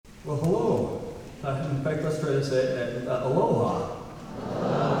Well, hello. In fact, let's try to say it. Aloha.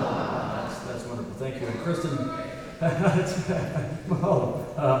 That's wonderful. Thank you. And Kristen, well,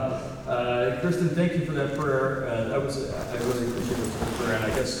 Kristen, thank you for that prayer. I really appreciate the prayer. And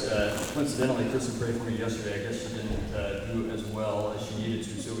I guess, coincidentally, Kristen prayed for me yesterday. I guess she didn't do as well as she needed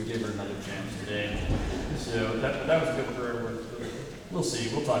to, so we gave her another chance today. So that was a good prayer. We'll see.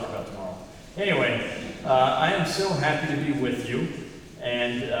 We'll talk about tomorrow. Anyway, I am so happy to be with you.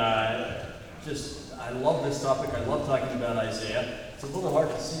 And I love this topic. I love talking about Isaiah. It's a little hard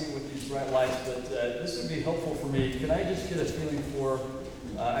to see with these bright lights, but this would be helpful for me. Can I just get a feeling for,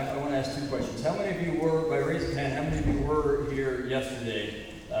 I want to ask two questions. How many of you were, by raising hand, how many of you were here yesterday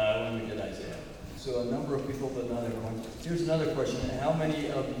when we did Isaiah? So a number of people, but not everyone. Here's another question. How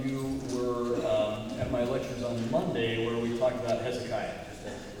many of you were at my lectures on Monday where we talked about Hezekiah? Just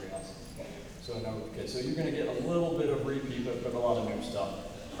out of curiosity. So, no, okay. So you're going to get a little bit of repeat, but a lot of new stuff.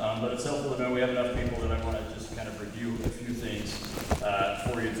 But it's helpful to know we have enough people that I want to just kind of review a few things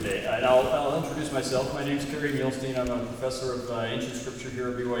for you today. And I'll introduce myself. My name is Kerry Milstein. I'm a professor of ancient scripture here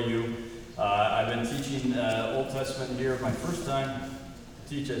at BYU. I've been teaching Old Testament here. My first time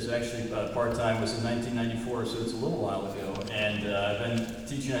to teach as actually part-time was in 1994, so it's a little while ago. And I've been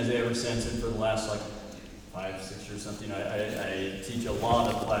teaching Isaiah ever since, and for the last 5, 6 years something. I teach a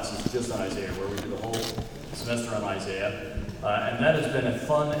lot of classes just on Isaiah, where we do the whole semester on Isaiah. And that has been a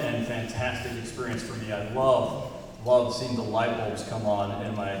fun and fantastic experience for me. I love seeing the light bulbs come on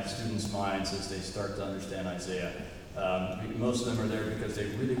in my students' minds as they start to understand Isaiah. Most of them are there because they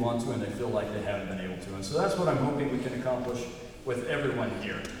really want to and they feel like they haven't been able to. And so that's what I'm hoping we can accomplish with everyone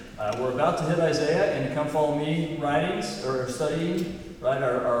here. We're about to hit Isaiah, and Come Follow Me writings, or studying, right?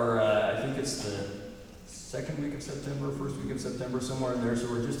 I think it's the second week of September, first week of September, somewhere in there. So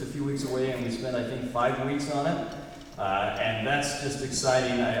we're just a few weeks away, and we spent, I think, 5 weeks on it. And that's just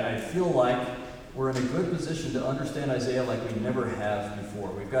exciting. I feel like we're in a good position to understand Isaiah like we never have before.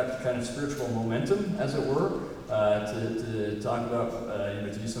 We've got kind of spiritual momentum, as it were, to talk about,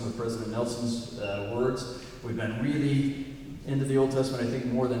 to use some of President Nelson's words. We've been really into the Old Testament, I think,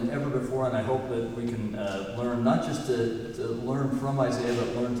 more than ever before, and I hope that we can learn, not just to learn from Isaiah,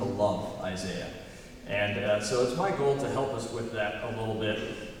 but learn to love Isaiah. And so it's my goal to help us with that a little bit.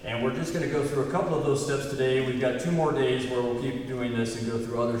 And we're just going to go through a couple of those steps today. We've got 2 more days where we'll keep doing this and go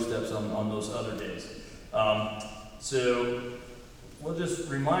through other steps on those other days. So we'll just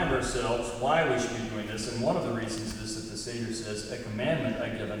remind ourselves why we should be doing this. And one of the reasons is that the Savior says, "A commandment I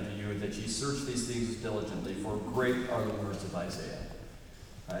give unto you, that ye search these things diligently, for great are the words of Isaiah."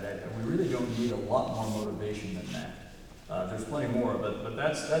 Right? We really don't need a lot more motivation than that. There's plenty more, but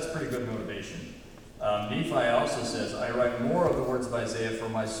that's pretty good motivation. Nephi also says, "I write more of the words of Isaiah, for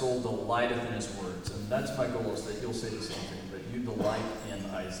my soul delighteth in his words." And that's my goal, is that you'll say the same thing, that you delight in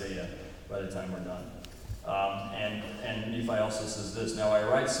Isaiah by the time we're done. And Nephi also says this, "Now I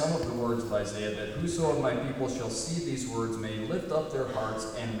write some of the words of Isaiah, that whoso of my people shall see these words may lift up their hearts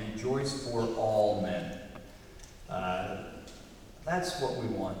and rejoice for all men." That's what we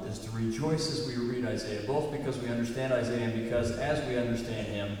want, is to rejoice as we read Isaiah, both because we understand Isaiah and because as we understand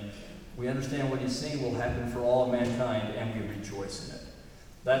him, we understand what he's saying will happen for all of mankind, and we rejoice in it.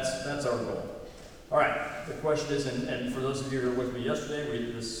 That's our goal. All right, the question is, and for those of you who were with me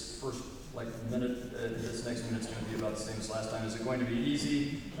yesterday, this first minute, this next minute's going to be about the same as last time. Is it going to be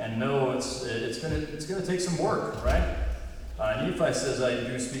easy? And no, it's going to take some work, right? Nephi says, "I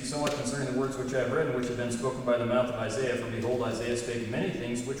do speak somewhat concerning the words which I have written, which have been spoken by the mouth of Isaiah. For behold, Isaiah spake many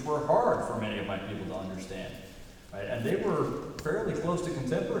things which were hard for many of my people to understand." Right? And they were fairly close to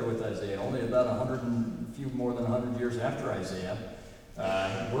contemporary with Isaiah, only about a few more than 100 years after Isaiah.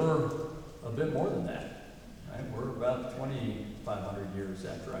 We're a bit more than that. Right? We're about 2,500 years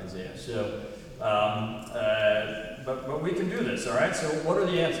after Isaiah. So, but we can do this, all right? So what are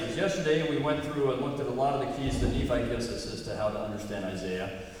the answers? Yesterday we went through and looked at a lot of the keys that Nephi gives us as to how to understand Isaiah.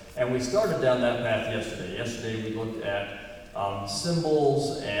 And we started down that path yesterday. Yesterday we looked at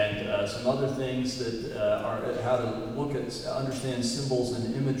symbols and some other things that are how to understand symbols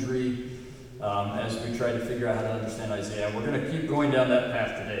and imagery as we try to figure out how to understand Isaiah. We're going to keep going down that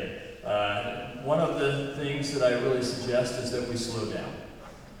path today. One of the things that I really suggest is that we slow down.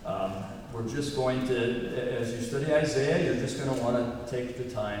 We're just going to, as you study Isaiah, you're just going to want to take the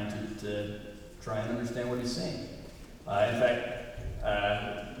time to try and understand what he's saying. In fact,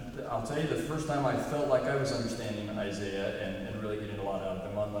 I'll tell you, the first time I felt like I was understanding Isaiah and really getting a lot out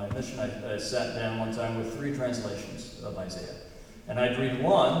of him on my mission, I sat down one time with 3 translations of Isaiah. And I'd read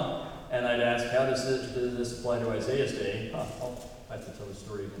one, and I'd ask, how does this apply to Isaiah's day? I'll have to tell the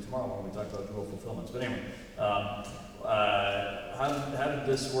story again tomorrow when we talk about dual fulfillments. But anyway, how did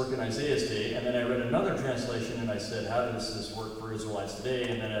this work in Isaiah's day? And then I read another translation and I said, how does this work for Israelites today?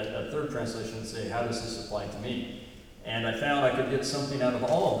 And then a third translation would say, how does this apply to me? And I found I could get something out of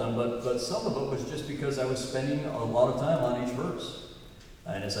all of them, but some of it was just because I was spending a lot of time on each verse.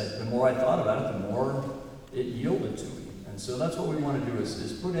 And the more I thought about it, the more it yielded to me. And so that's what we want to do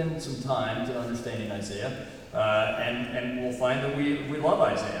is put in some time to understanding Isaiah, and we'll find that we love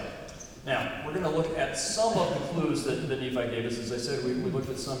Isaiah. Now, we're going to look at some of the clues that Nephi gave us. As I said, we looked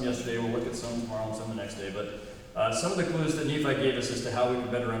at some yesterday, we'll look at some tomorrow and some the next day, but some of the clues that Nephi gave us as to how we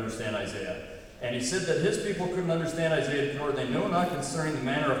can better understand Isaiah. And he said that his people couldn't understand Isaiah, for they know not concerning the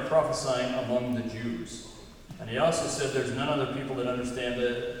manner of prophesying among the Jews. And he also said there's none other people that understand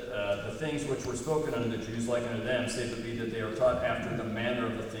the things which were spoken unto the Jews, like unto them, save it be that they are taught after the manner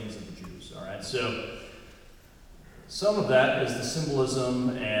of the things of the Jews. All right, so some of that is the symbolism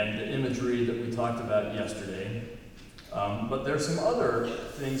and the imagery that we talked about yesterday. But there's some other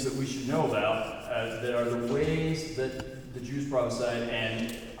things that we should know about that are the ways that the Jews prophesied,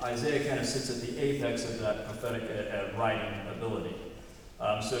 and Isaiah kind of sits at the apex of that prophetic writing ability.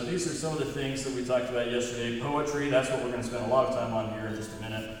 So these are some of the things that we talked about yesterday. Poetry, that's what we're going to spend a lot of time on here in just a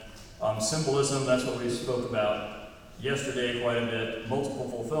minute. Symbolism, that's what we spoke about yesterday quite a bit. Multiple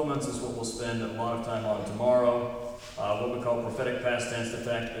fulfillments is what we'll spend a lot of time on tomorrow. What we call prophetic past tense, the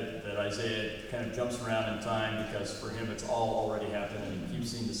fact that Isaiah kind of jumps around in time because for him it's all already happened and he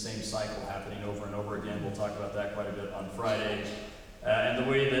keeps seeing the same cycle happening over and over again. We'll talk about that quite a bit on Friday. And the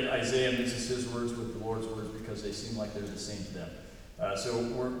way that Isaiah mixes his words with the Lord's words because they seem like they're the same to them. So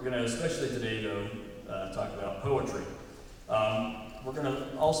we're going to, especially today though, talk about poetry. We're going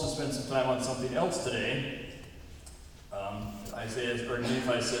to also spend some time on something else today.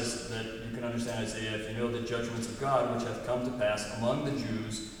 Nephi says that you can understand Isaiah if you know the judgments of God which have come to pass among the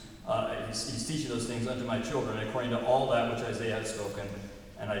Jews. He's teaching those things unto my children, according to all that which Isaiah has spoken,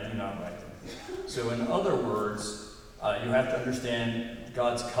 and I do not write them. So in other words, you have to understand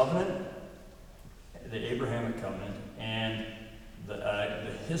God's covenant, the Abrahamic covenant, and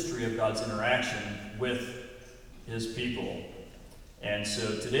the history of God's interaction with his people. And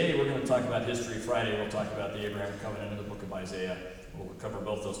so today we're going to talk about history. Friday we'll talk about the Abrahamic covenant in the book of Isaiah. We'll cover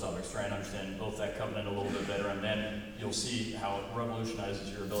both those topics, try and understand both that covenant a little bit better, and then you'll see how it revolutionizes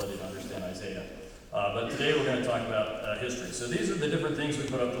your ability to understand Isaiah. But today we're going to talk about history. So these are the different things we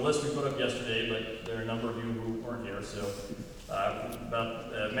put up, the list we put up yesterday, but there are a number of you who weren't here. So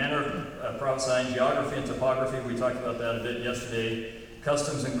about manner of prophesying, geography and topography, we talked about that a bit yesterday.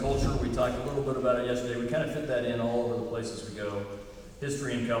 Customs and culture, we talked a little bit about it yesterday. We kind of fit that in all over the places we go.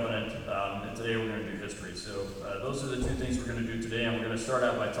 History and covenant, and today we're going to do history. So those are the two things we're going to do today, and we're going to start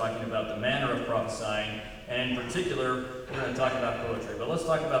out by talking about the manner of prophesying, and in particular, we're going to talk about poetry. But let's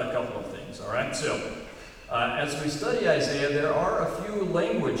talk about a couple of things, all right? So as we study Isaiah, there are a few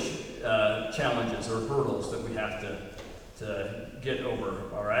language challenges or hurdles that we have to get over,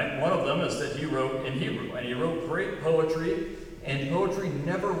 all right? One of them is that he wrote in Hebrew, and he wrote great poetry, and poetry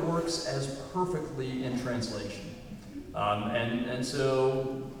never works as perfectly in translation. And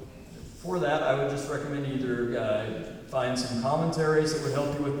so for that, I would just recommend either find some commentaries that would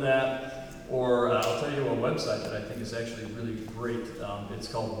help you with that, or I'll tell you a website that I think is actually really great. It's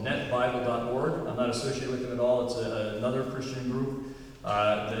called netbible.org. I'm not associated with them at all. It's another Christian group.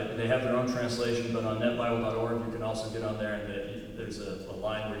 They have their own translation, but on netbible.org you can also get on there, and there's a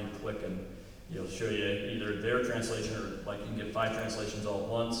line where you click and it'll show you either their translation or like you can get 5 translations all at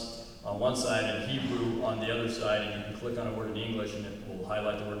once on one side and Hebrew on the other side, and you can click on a word in English and it will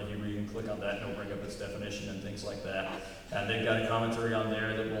highlight the word in Hebrew. You can click on that and it'll bring up its definition and things like that. And they've got a commentary on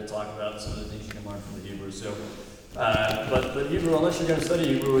there that we'll talk about some of the things you can learn from the Hebrew. So, but Hebrew, unless you're going to study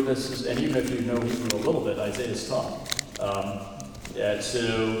Hebrew, and even if you know Hebrew a little bit, Isaiah's taught.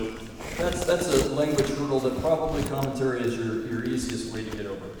 So that's a language hurdle that probably commentary is your easiest way to get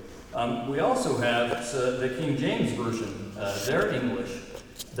over. We also have the King James Version, their English,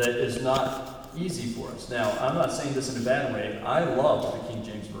 that is not easy for us. Now, I'm not saying this in a bad way. I love the King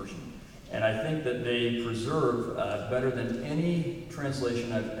James Version, and I think that they preserve better than any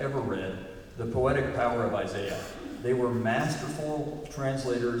translation I've ever read the poetic power of Isaiah. They were masterful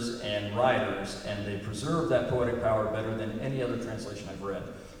translators and writers, and they preserve that poetic power better than any other translation I've read.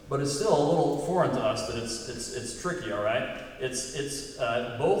 But it's still a little foreign to us that it's tricky, all right? It's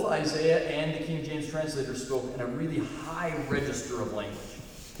both Isaiah and the King James translators spoke in a really high register of language,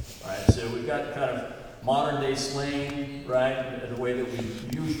 right? So we've got kind of modern day slang, right? The way that we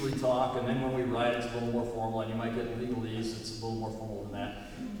usually talk, and then when we write, it's a little more formal, and you might get legalese, it's a little more formal than that.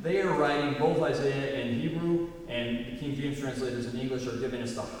 They are writing both Isaiah in Hebrew, and the King James translators in English are giving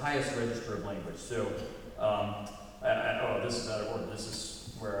us the highest register of language. So this is out of order. This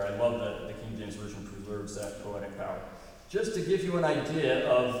is where I love that the King James Version preserves that poetic power. Just to give you an idea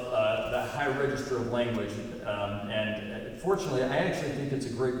of the high register of language, and fortunately, I actually think it's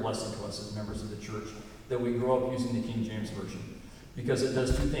a great blessing to us as members of the church that we grow up using the King James Version, because it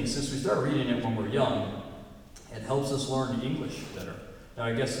does two things. Since we start reading it when we're young, it helps us learn English better. Now,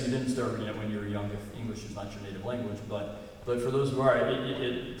 I guess you didn't start reading it when you were young if English is not your native language, but for those who are,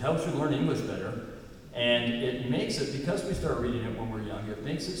 it helps you learn English better, and it makes it, because we start reading it when we're young, it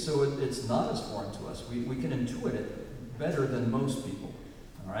makes it so it's not as foreign to us. We can intuit it better than most people,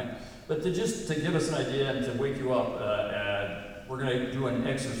 all right? But to give us an idea and to wake you up, we're going to do an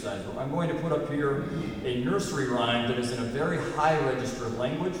exercise. I'm going to put up here a nursery rhyme that is in a very high register of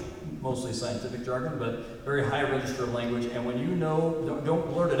language, mostly scientific jargon, but very high register of language. And when you know, don't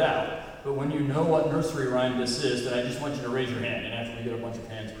blurt it out, but when you know what nursery rhyme this is, then I just want you to raise your hand. And after we get a bunch of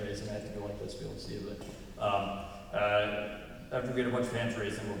hands raised, and I have to go like this to be able to see it, but after we get a bunch of hands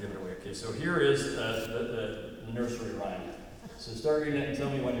raised, then we'll give it away. Okay, so here is the nursery rhyme. So start reading it and tell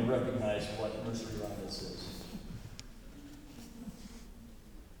me when you recognize what nursery rhyme this is.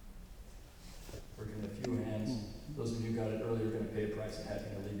 We're getting a few hands. Those of you who got it earlier are going to pay a price of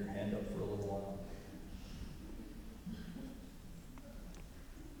having to leave your hand up for a little while.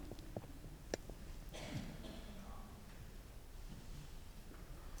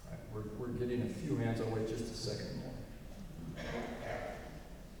 All right, we're getting a few hands. I'll wait just a second more.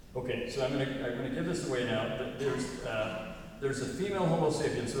 Okay, so I'm gonna give this away now. There's a female Homo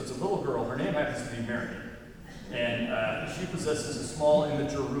sapien, so it's a little girl. Her name happens to be Mary, and she possesses a small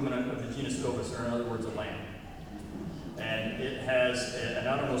immature ruminant of the genus Ovis, or in other words, a lamb. And it has an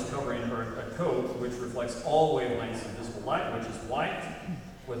outermost covering, or a coat, which reflects all wavelengths of visible light, which is white,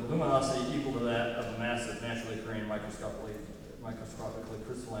 with luminosity equal to that of a mass of naturally occurring microscopically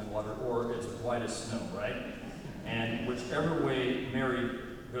crystalline water, or it's white as snow, right? And whichever way Mary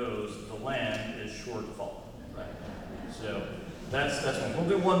goes, the land is sure to fall, right? So that's one.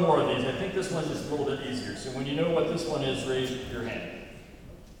 We'll do one more of these. I think this one's just a little bit easier. So when you know what this one is, raise your hand.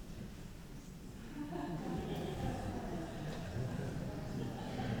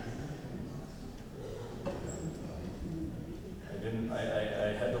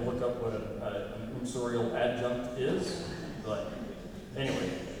 I had to look up what an uxorial adjunct is, but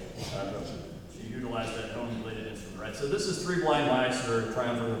anyway, she utilized that bone-related instrument, right? So this is Three Blind Mice, or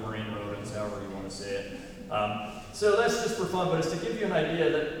Triumph of the Marine Rodents, however you want to say it. So that's just for fun, but it's to give you an idea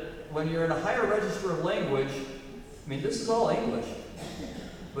that when you're in a higher register of language, I mean, this is all English,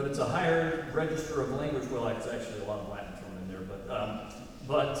 but it's a higher register of language. Well, it's actually a lot of Latin thrown in there,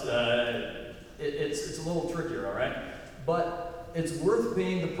 but it's a little trickier, all right? But it's worth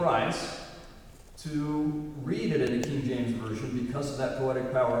paying the price to read it in a King James Version because of that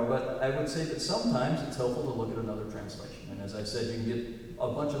poetic power, but I would say that sometimes it's helpful to look at another translation. And as I said, you can get a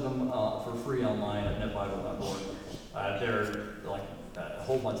bunch of them for free online at netbible.org. There are like a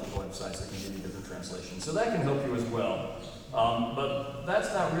whole bunch of websites that can give you different translations. So that can help you as well. But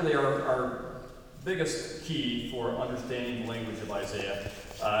that's not really our biggest key for understanding the language of Isaiah.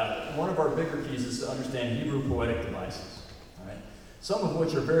 One of our bigger keys is to understand Hebrew poetic devices. Some of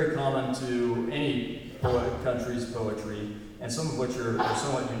which are very common to any country's poetry, and some of which are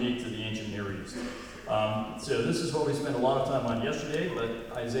somewhat unique to the ancient Near East. So this is what we spent a lot of time on yesterday,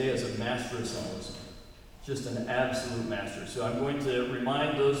 but Isaiah is a master of symbolism, just an absolute master. So I'm going to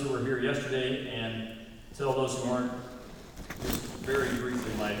remind those who were here yesterday and tell those who aren't, just very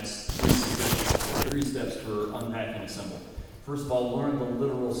briefly, my three steps for unpacking a symbol. First of all, learn the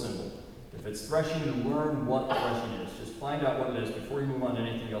literal symbol. If it's threshing, learn what threshing is. Just find out what it is. Before you move on to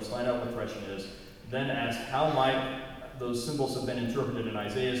anything else, find out what threshing is. Then ask, how might those symbols have been interpreted in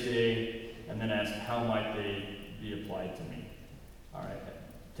Isaiah's day? And then ask, how might they be applied to me? All right.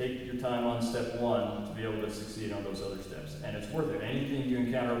 Take your time on step one to be able to succeed on those other steps. And it's worth it. Anything you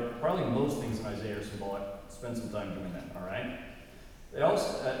encounter, probably most things in Isaiah are symbolic. Spend some time doing that, all right? They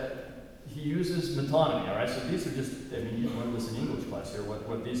also, he uses metonymy, all right? So these are just, I mean, you learned this in English class here,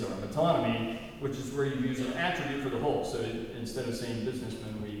 what these are. Metonymy, which is where you use an attribute for the whole. So instead of saying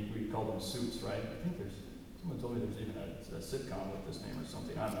businessmen, we call them suits, right? I think someone told me there's even a sitcom with this name or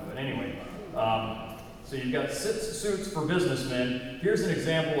something. I don't know. But anyway, so you've got suits for businessmen. Here's an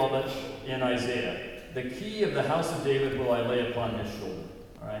example of it in Isaiah. The key of the house of David will I lay upon his shoulder,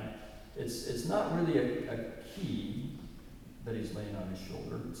 all right? It's not really a key that he's laying on his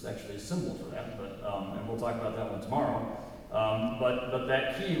shoulder. It's actually a symbol for that, but and we'll talk about that one tomorrow. But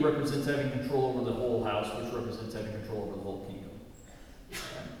that key represents having control over the whole house, which represents having control over the whole kingdom.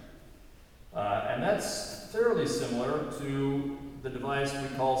 Okay? And that's fairly similar to the device we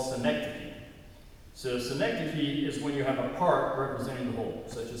call synecdoche. So synecdoche is when you have a part representing the whole,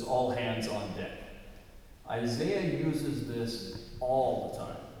 such as all hands on deck. Isaiah uses this all the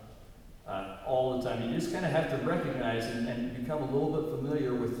time. All the time. You just kind of have to recognize and become a little bit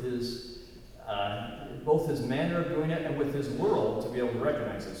familiar with his, both his manner of doing it and with his world to be able to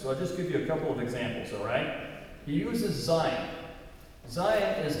recognize it. So I'll just give you a couple of examples, all right? He uses Zion.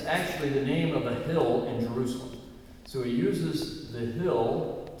 Zion is actually the name of a hill in Jerusalem. So he uses the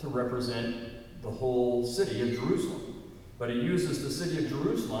hill to represent the whole city of Jerusalem. But he uses the city of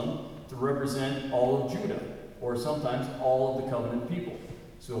Jerusalem to represent all of Judah, or sometimes all of the covenant people.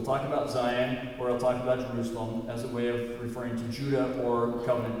 So he'll talk about Zion, or he'll talk about Jerusalem as a way of referring to Judah or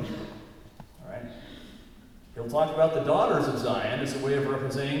covenant people. All right? He'll talk about the daughters of Zion as a way of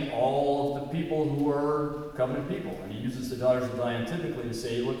representing all of the people who are covenant people. And he uses the daughters of Zion typically to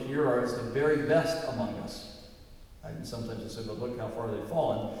say, look, here are the very best among us. And sometimes he'll say, but look how far they've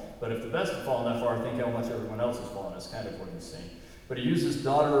fallen. But if the best have fallen that far, think how much everyone else has fallen. That's kind of what he's saying. But he uses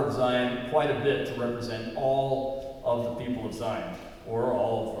daughter of Zion quite a bit to represent all of the people of Zion, or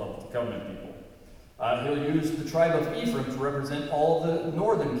all of the covenant people. He'll use the tribe of Ephraim to represent all the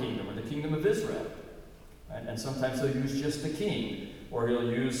northern kingdom, or the kingdom of Israel. And sometimes he'll use just the king, or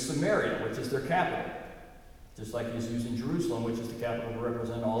he'll use Samaria, which is their capital. Just like he's using Jerusalem, which is the capital to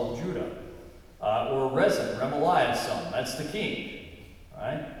represent all of Judah. Or Rezin, Remaliah's son, that's the king.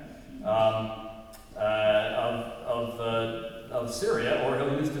 Right? Of Syria, or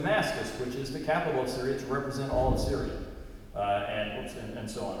he'll use Damascus, which is the capital of Syria, to represent all of Syria, and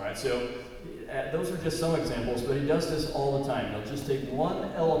so on, right? So those are just some examples, but he does this all the time. He'll just take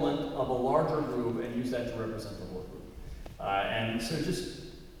one element of a larger group and use that to represent the whole group. And so just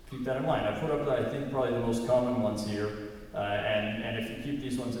keep that in mind. I put up, I think, probably the most common ones here, and if you keep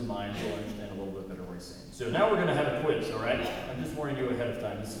these ones in mind, you'll understand a little bit better what he's saying. So now we're going to have a quiz, all right? I'm just warning you ahead of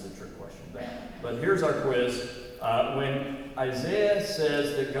time. This is a trick question. But here's our quiz. When Isaiah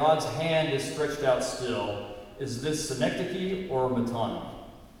says that God's hand is stretched out still, is this synecdoche or metonymy?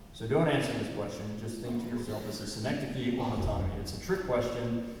 So don't answer this question. Just think to yourself, is it synecdoche or metonymy? It's a trick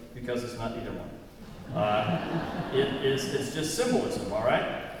question because it's not either one. It's just symbolism, all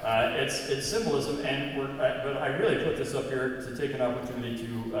right? It's symbolism, but I really put this up here to take an opportunity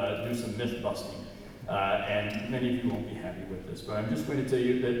to do some myth busting. And many of you won't be happy with this, but I'm just going to tell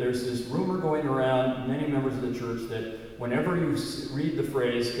you that there's this rumor going around many members of the church that whenever you read the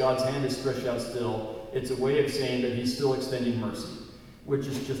phrase, God's hand is stretched out still, it's a way of saying that he's still extending mercy, which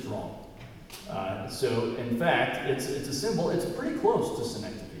is just wrong. So, in fact, it's a symbol. It's pretty close to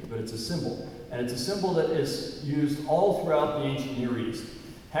synecdoche, but it's a symbol. And it's a symbol that is used all throughout the ancient Near East.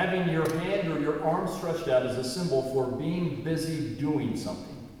 Having your hand or your arm stretched out is a symbol for being busy doing something.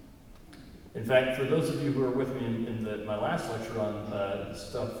 In fact, for those of you who are with me in my last lecture on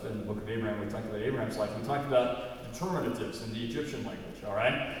stuff in the book of Abraham, we talked about Abraham's life. We talked about determinatives in the Egyptian language, all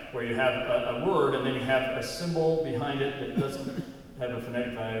right? Where you have a word and then you have a symbol behind it that doesn't have a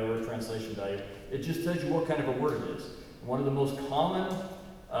phonetic value or a translation value. It just tells you what kind of a word it is. One of the most common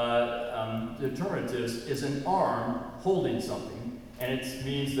determinatives is an arm holding something, and it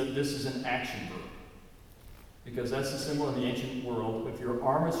means that this is an action verb. Because that's the symbol in the ancient world. If your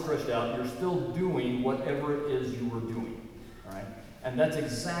arm is stretched out, you're still doing whatever it is you were doing. All right? And that's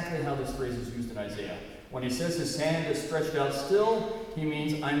exactly how this phrase is used in Isaiah. When he says his hand is stretched out still, he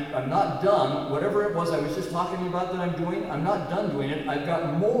means I'm not done. Whatever it was I was just talking about that I'm doing, I'm not done doing it. I've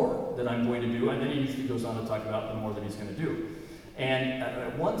got more that I'm going to do. And then he usually goes on to talk about the more that he's going to do. And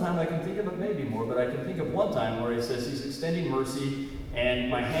at one time I can think of it, maybe more, but I can think of one time where he says he's extending mercy and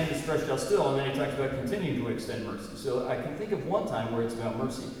my hand is stretched out still, and then he talks about continuing to extend mercy. So I can think of one time where it's about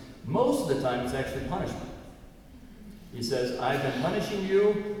mercy. Most of the time it's actually punishment. He says, I've been punishing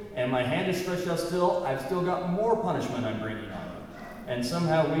you, and my hand is stretched out still. I've still got more punishment I'm bringing on you. And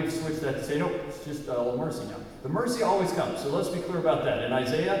somehow we've switched that to say, no, it's just all mercy now. The mercy always comes, so let's be clear about that. In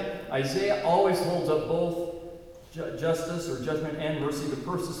Isaiah always holds up both justice or judgment and mercy. The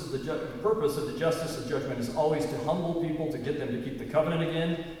purpose of the justice or judgment is always to humble people, to get them to keep the covenant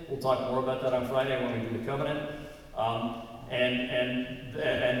again. We'll talk more about that on Friday when we do the covenant.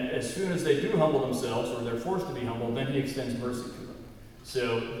 And as soon as they do humble themselves, or they're forced to be humble, then he extends mercy to them.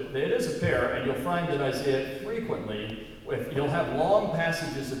 So it is a pair, and you'll find that Isaiah frequently, you'll have long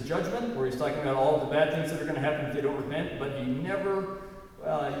passages of judgment where he's talking about all of the bad things that are going to happen if they don't repent, but he never,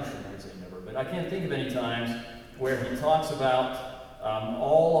 well, you shouldn't never say never, but I can't think of any times where he talks about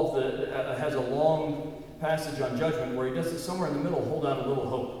has a long passage on judgment where he does it somewhere in the middle, hold out a little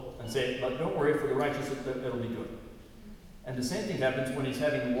hope and say, but don't worry, for the righteous it'll be good. And the same thing happens when he's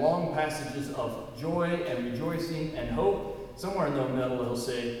having long passages of joy and rejoicing and hope. somewhere in the middle he'll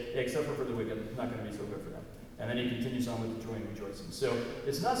say, except for the wicked, not going to be so good for them. And then he continues on with the joy and rejoicing. So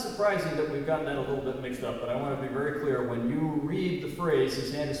it's not surprising that we've gotten that a little bit mixed up, but I want to be very clear. When you read the phrase,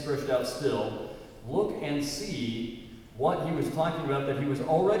 his hand is stretched out still, look and see what he was talking about that he was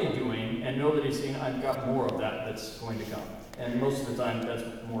already doing, and know that he's saying, I've got more of that that's going to come. And most of the time, that's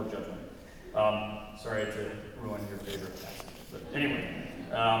more judgment. Sorry to ruin your favorite passage. But anyway,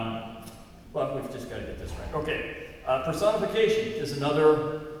 but we've just got to get this right. Okay, personification is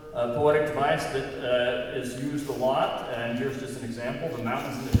another poetic device that is used a lot, and here's just an example. The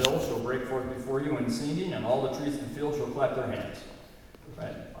mountains and the hills shall break forth before you in singing, and all the trees of the field shall clap their hands.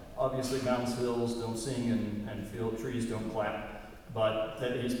 Right? Obviously, mountains, hills don't sing, and field trees don't clap, but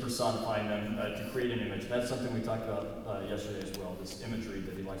that he's personifying them to create an image. That's something we talked about yesterday as well, this imagery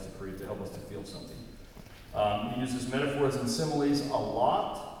that he likes to create to help us to feel something. He uses metaphors and similes a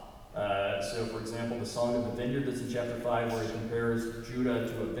lot. So, for example, the Song of the Vineyard that's in chapter 5, where he compares Judah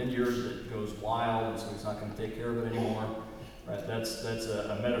to a vineyard that goes wild, and so he's not going to take care of it anymore. Right? That's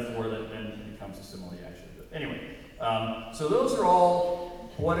a metaphor that then becomes a simile, actually. But anyway, so those are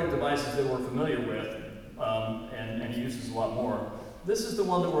all poetic devices that we're familiar with, and he uses a lot more. This is the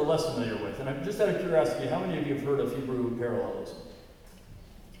one that we're less familiar with, and I'm just out of curiosity, how many of you have heard of Hebrew parallelism?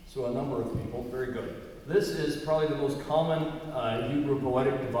 So a number of people, very good. This is probably the most common Hebrew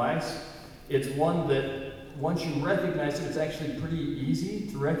poetic device. It's one that, once you recognize it, it's actually pretty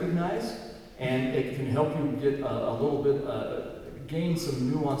easy to recognize, and it can help you get a little bit, gain some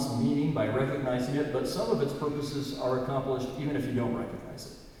nuance and meaning by recognizing it, but some of its purposes are accomplished even if you don't recognize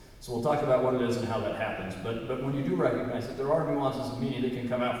it. So we'll talk about what it is and how that happens, but when you do recognize it, there are nuances of meaning that can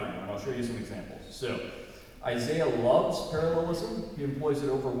come out for you, and I'll show you some examples. So, Isaiah loves parallelism. He employs it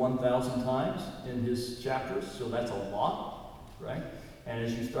over 1,000 times in his chapters, so that's a lot, right? And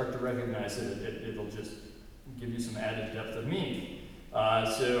as you start to recognize it, it'll just give you some added depth of meaning.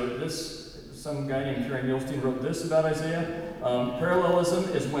 Some guy named Kerry Milstein wrote this about Isaiah. Parallelism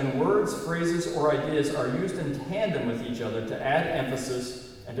is when words, phrases, or ideas are used in tandem with each other to add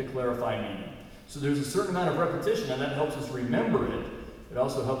emphasis and to clarify meaning. So there's a certain amount of repetition, and that helps us remember it. It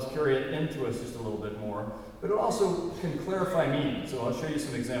also helps carry it into us just a little bit more. But it also can clarify meaning. So I'll show you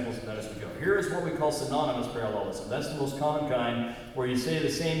some examples of that as we go. Here is what we call synonymous parallelism. That's the most common kind, where you say the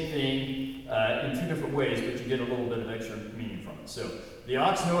same thing in two different ways, but you get a little bit of extra meaning from it. So, the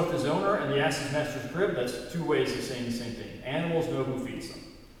ox knoweth his owner, and the ass his master's crib. That's two ways of saying the same thing. Animals know who feeds them.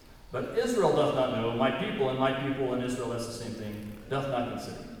 But Israel doth not know, my people, and my people in Israel, that's the same thing, doth not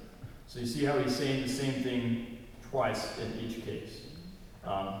consider. So you see how he's saying the same thing twice in each case.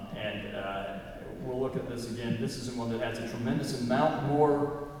 We'll look at this again. This is one that adds a tremendous amount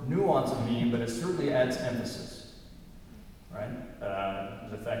more nuance of meaning, but it certainly adds emphasis. Right?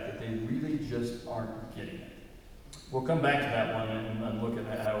 The fact that they really just aren't getting it. We'll come back to that one and look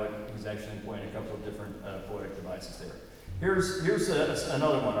at how he's actually employing a couple of different poetic devices there. Here's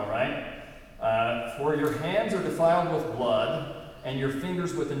another one, all right? For your hands are defiled with blood, and your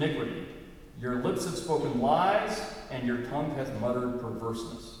fingers with iniquity. Your lips have spoken lies, and your tongue hath muttered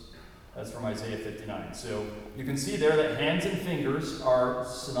perverseness. That's from Isaiah 59. So you can see there that hands and fingers are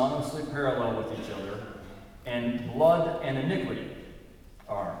synonymously parallel with each other, and blood and iniquity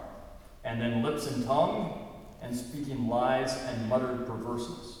are. And then lips and tongue, and speaking lies and muttered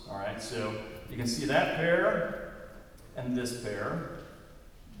perverseness. All right, so you can see that pair and this pair.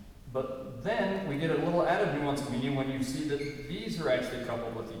 But then we get a little added nuance of meaning when you see that these are actually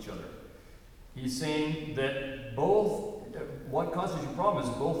coupled with each other. He's saying that what causes you problem is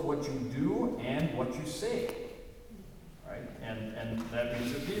both what you do and what you say. Right? And that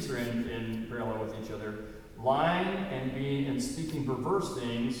means that these are in parallel with each other. Lying and speaking perverse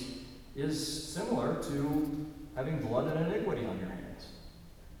things is similar to having blood and iniquity on your hands.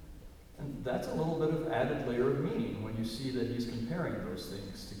 And that's a little bit of added layer of meaning when you see that he's comparing those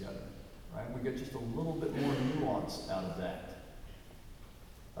things together. Right? We get just a little bit more nuance out of that.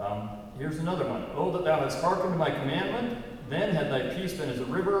 Here's another one. Oh, that thou hast hearkened to my commandment, then had thy peace been as a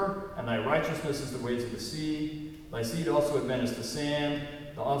river, and thy righteousness as the waves of the sea. Thy seed also had been as the sand,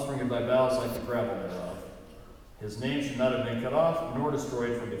 the offspring of thy bowels like the gravel thereof. His name should not have been cut off, nor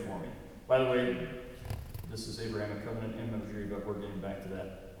destroyed from before me. By the way, this is Abrahamic covenant imagery, but we're getting back to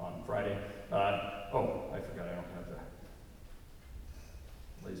that on Friday. I forgot I don't have the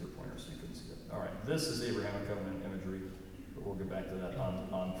laser pointer so you couldn't see it. All right, this is Abrahamic covenant imagery, but we'll get back to that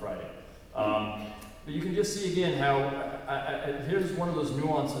on Friday. But you can just see again how, here's one of those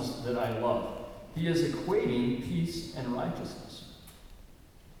nuances that I love. He is equating peace and righteousness.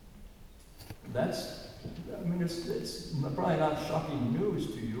 It's probably not shocking news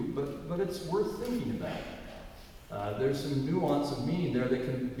to you, but it's worth thinking about. there's some nuance of meaning there that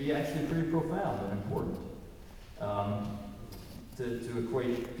can be actually pretty profound and important to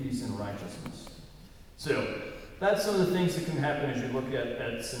equate peace and righteousness. So, that's some of the things that can happen as you look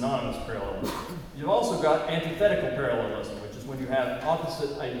at synonymous parallelism. You've also got antithetical parallelism, which is when you have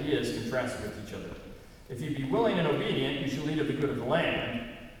opposite ideas contrasted with each other. If you be willing and obedient, you shall eat of the good of the land.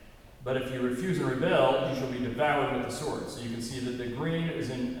 But if you refuse and rebel, you shall be devoured with the sword. So you can see that the green is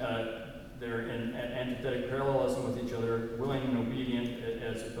they're in antithetic parallelism with each other, willing and obedient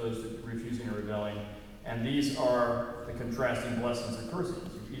as opposed to refusing or rebelling. And these are the contrasting blessings and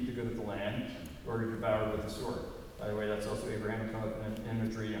cursings. You eat the good of the land, or you're devoured with the sword. By the way, that's also Abrahamic covenant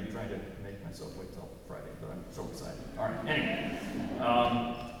imagery. I'm trying to make myself wait till Friday, but I'm so excited. All right, anyway.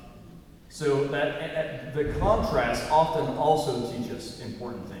 So that the contrast often also teaches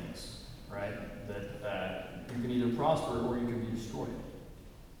important things, right? That you can either prosper or you can be destroyed,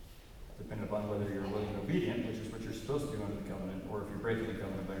 depending upon whether you're willing and obedient, which is what you're supposed to do under the covenant, or if you're breaking the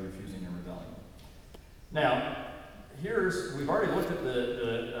covenant by refusing and rebelling. Now, we've already looked at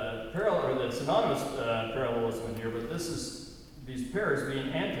the parallel or the synonymous parallelism in here, but this is these pairs being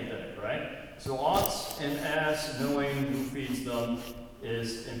antithetic, right? So ox and ass, knowing who feeds them,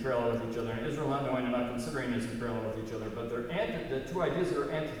 is in parallel with each other, and Israel not knowing and not considering is in parallel with each other, but the two ideas are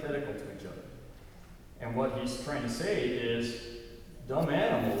antithetical to each other. And what he's trying to say is, dumb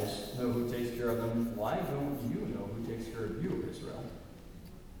animals know who takes care of them. Why don't you know who takes care of you, Israel?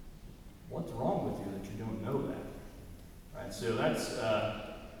 What's wrong with you that you don't know that? Right, so that's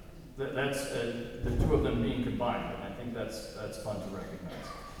the two of them being combined, and I think that's fun to recognize.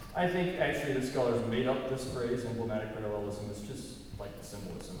 I think actually the scholars made up this phrase, emblematic parallelism. It's just like the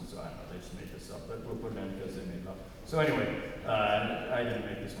symbolism, so I don't know, they just made this up, but we'll put it in because they made it up. So anyway, I didn't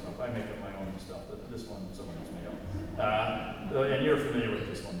make this one up. I make up my own stuff, but this one someone else made up. And you're familiar with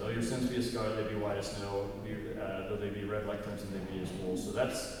this one. Though your sins be as scarlet, they be white as snow. Though they be red like crimson, they be as wool. So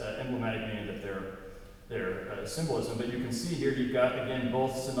that's emblematic, meaning that they're symbolism. But you can see here you've got, again,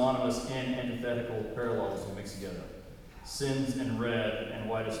 both synonymous and antithetical parallelism mixed together. Sins in red and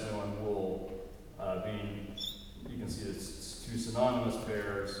white as snow and wool being, you can see this two synonymous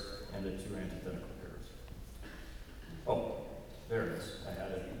pairs and the two antithetical pairs. Oh, there it is. I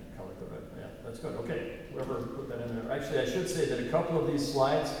had it colored the red. Yeah, that's good. Okay, whoever put that in there. Actually, I should say that a couple of these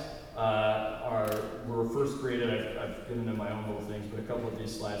slides were first created. I've given them my own little things, but a couple of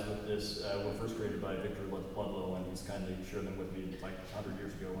these slides with this were first created by Victor Ludlow, and he's kindly shared them with me like 100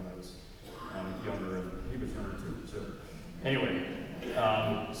 years ago when I was younger, and he was younger too. So anyway,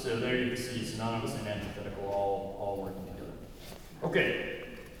 so there you can see synonymous and antithetical all working together. Okay,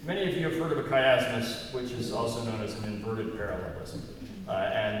 many of you have heard of a chiasmus, which is also known as an inverted parallelism.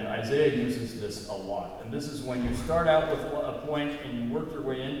 And Isaiah uses this a lot. And this is when you start out with a point and you work your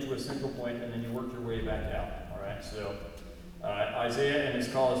way into a central point and then you work your way back out. All right, so Isaiah in his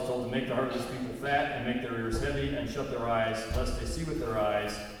call is told to make the heart of his people fat and make their ears heavy and shut their eyes, lest they see with their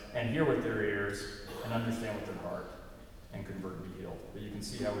eyes and hear with their ears and understand with their heart and convert and be healed. But you can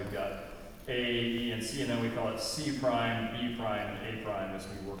see how we've got A, E, and C, and then we call it C prime, B prime, and A prime as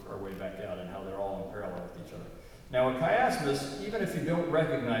we work our way back out, and how they're all in parallel with each other. Now, a chiasmus, even if you don't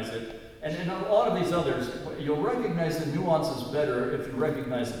recognize it, and in a lot of these others, you'll recognize the nuances better if you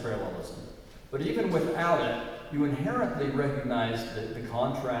recognize the parallelism. But even without it, you inherently recognize the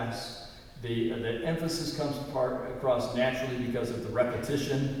contrasts. The emphasis comes across naturally because of the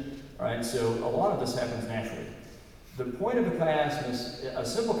repetition. Right? So a lot of this happens naturally. The point of a chiasmus, a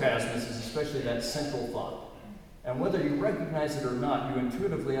simple chiasmus, is especially that central thought. And whether you recognize it or not, you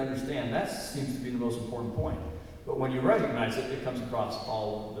intuitively understand that seems to be the most important point. But when you recognize it, it comes across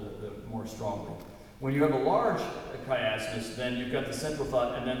all the more strongly. When you have a large chiasmus, then you've got the central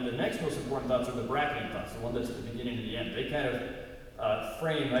thought, and then the next most important thoughts are the bracketing thoughts, the one that's at the beginning and the end. They kind of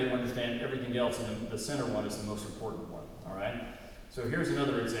frame how you understand everything else, and the center one is the most important one. All right? So here's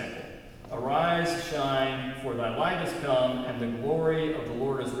another example. Arise, shine, for thy light has come, and the glory of the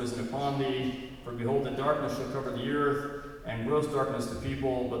Lord is risen upon thee. For behold, the darkness shall cover the earth, and gross darkness the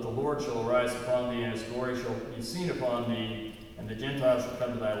people, but the Lord shall arise upon thee, and his glory shall be seen upon thee, and the Gentiles shall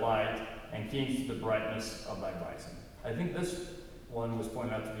come to thy light, and kings to the brightness of thy rising. I think this one was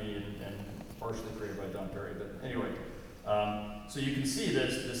pointed out to me and partially created by Don Perry, but anyway. So you can see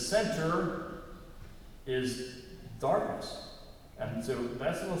this, the center is darkness. And so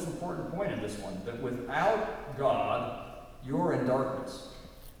that's the most important point in this one, that without God, you're in darkness.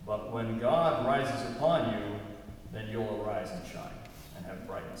 But when God rises upon you, then you'll arise and shine and have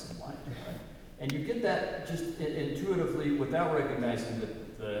brightness and light. Right? And you get that just intuitively without recognizing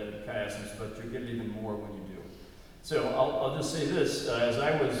the chiasmus, but you get it even more when you do. So I'll just say this. As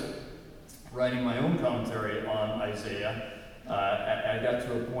I was writing my own commentary on Isaiah, I got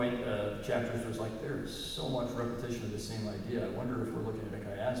to a point of chapters where it's like, there's so much repetition of the same idea. I wonder if we're looking at a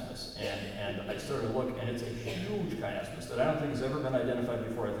chiasmus. And I started to look, and it's a huge chiasmus that I don't think has ever been identified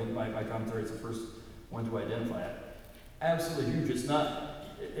before. I think my commentary is the first one to identify it. Absolutely huge. It's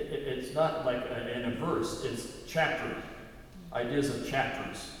not like in a verse. It's chapter. Ideas of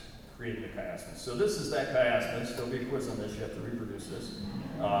chapters creating a chiasmus. So this is that chiasmus. There'll be a quiz on this. You have to reproduce this.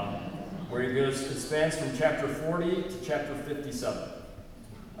 Where he goes, it spans from chapter 40 to chapter 57.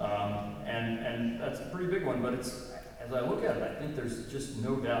 And that's a pretty big one, but it's, as I look at it, I think there's just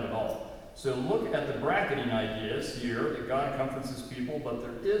no doubt at all. So look at the bracketing ideas here, that God comforts his people, but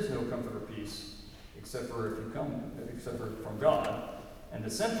there is no comfort or peace except for from God. And the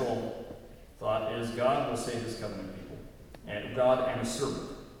central thought is God will save his covenant people. And God and his servant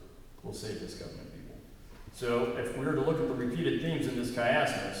will save his covenant people. So if we were to look at the repeated themes in this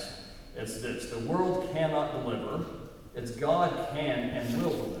chiasmus, it's this: the world cannot deliver. It's God can and will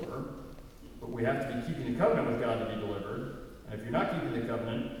deliver. But we have to be keeping the covenant with God to be delivered. And if you're not keeping the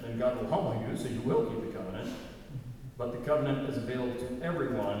covenant, then God will humble you, so you will keep the covenant. But the covenant is available to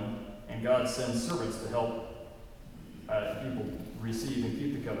everyone, and God sends servants to help people receive and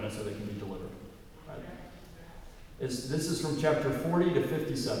keep the covenant so they can be delivered. Right? This is from chapter 40 to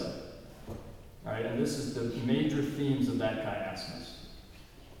 57. All right, and this is the major themes of that chiasmus.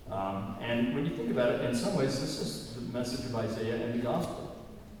 And when you think about it, in some ways, this is the message of Isaiah and the gospel.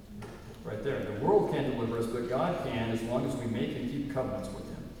 Right there. The world can't deliver us, but God can, as long as we make and keep covenants with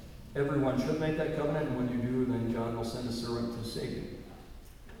him. Everyone should make that covenant, and when you do, then God will send a servant to save you.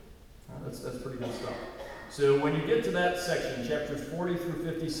 That's pretty good stuff. So when you get to that section, chapters 40 through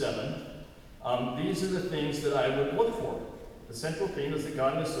 57, these are the things that I would look for. The central theme is that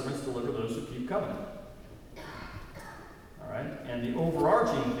God and his servants deliver those who keep covenant. All right? And the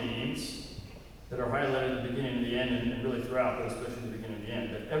overarching themes that are highlighted at the beginning and the end, and really throughout, but especially the beginning and the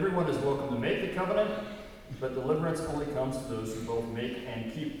end, that everyone is welcome to make the covenant, but deliverance only comes to those who both make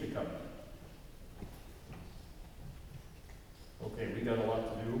and keep the covenant. Okay, we got a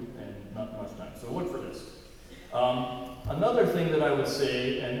lot to do and not much time, so look for this. Another thing that I would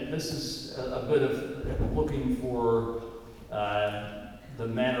say, and this is a bit of looking for the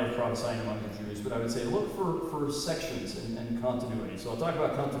manner of prophesying among the Jews, but I would say look for sections and continuity. So I'll talk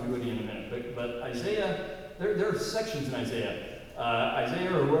about continuity in a minute, but Isaiah, there are sections in Isaiah.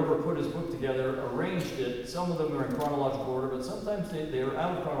 Isaiah, or whoever put his book together, arranged it. Some of them are in chronological order, but sometimes they are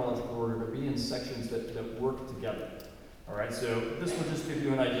out of chronological order to be in sections that work together. All right, so this will just give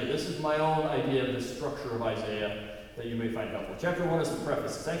you an idea. This is my own idea of the structure of Isaiah that you may find helpful. Chapter 1 is the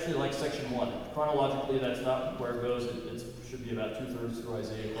preface. It's actually like section 1. Chronologically, that's not where it goes. It should be about 2/3 through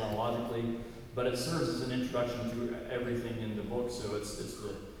Isaiah chronologically, but it serves as an introduction to everything in the book. So it's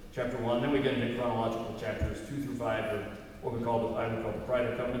the chapter 1. Then we get into chronological chapters 2 through 5, or what I would call the Pride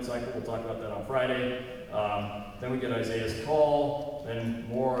of Covenant cycle. We'll talk about that on Friday. Then we get Isaiah's call, then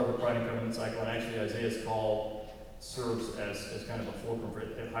more of the Pride of Covenant cycle, and actually Isaiah's call serves as kind of a fulcrum for it.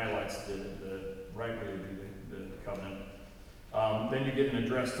 It highlights the right way to do the covenant. Then you get an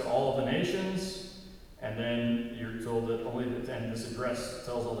address to all of the nations, and then you're told that and this address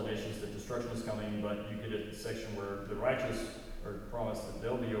tells all the nations that destruction is coming, but you get a section where the righteous are promised that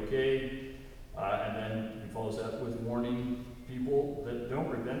they'll be okay, and then he follows that with warning people that don't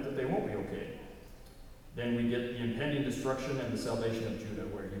repent that they won't be okay. Then we get the impending destruction and the salvation of Judah,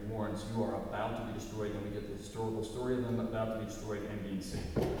 where he warns you are about to be destroyed. Then we get the historical story of them about to be destroyed and being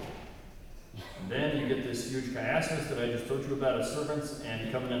saved. And then you get this huge chiasmus that I just told you about of servants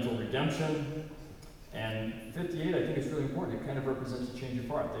and covenantal redemption. And 58, I think, is really important. It kind of represents a change of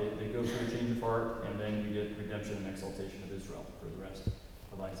heart. They go through a change of heart, and then you get redemption and exaltation of Israel for the rest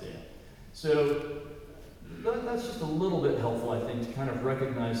of Isaiah. So that's just a little bit helpful, I think, to kind of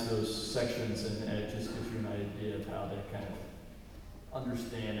recognize those sections, and it just gives you an idea of how they kind of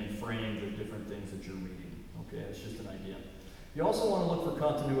understand and frame the different things that you're reading. Okay, it's just an idea. You also want to look for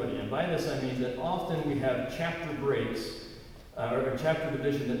continuity, and by this I mean that often we have chapter breaks, or a chapter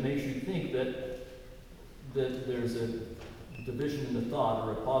division that makes you think that there's a division in the thought,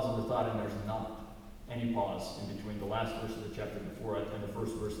 or a pause in the thought, and there's not any pause in between the last verse of the chapter before it and the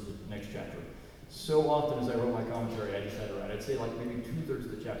first verse of the next chapter. So often as I wrote my commentary, I just had to write. I'd say like maybe 2/3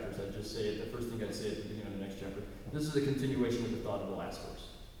 of the chapters, I'd just say it, the first thing I'd say at the beginning of the next chapter. This is a continuation of the thought of the last verse.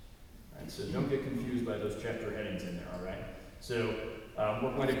 Right, so don't get confused by those chapter headings in there, all right? So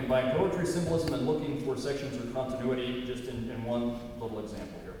we're going to combine poetry, symbolism, and looking for sections or continuity just in one little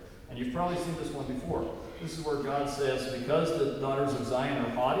example here. And you've probably seen this one before. This is where God says, because the daughters of Zion are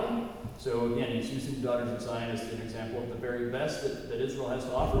haughty, So again, he's using the daughters of Zion as an example of the very best that Israel has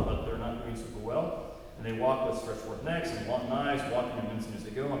to offer, but they're not doing super well. And they walk with stretched forth necks and want knives, walking and mincing as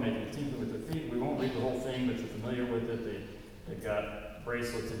they go, and making a tinkling with their feet. We won't read the whole thing, but you're familiar with it. They've got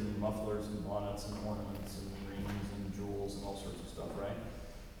bracelets and mufflers and bonnets and ornaments and rings and jewels and all sorts of stuff,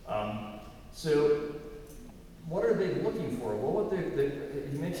 right? So what are they looking for? Well, what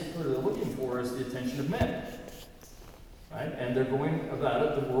he makes it clear they're looking for is the attention of men. Right? And they're going about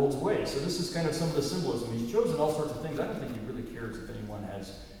it the world's way. So this is kind of some of the symbolism. He's chosen all sorts of things. I don't think he really cares if anyone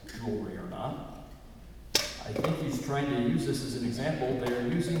has jewelry or not. I think he's trying to use this as an example. They're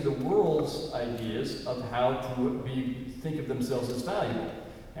using the world's ideas of how to think of themselves as valuable.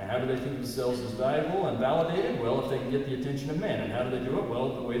 And how do they think of themselves as valuable and validated? Well, if they can get the attention of men. And how do they do it?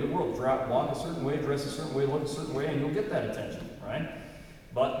 Well, the way the world. Walk a certain way, dress a certain way, look a certain way, and you'll get that attention, right?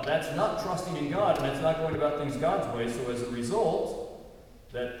 But that's not trusting in God, and that's not going about things God's way. So as a result,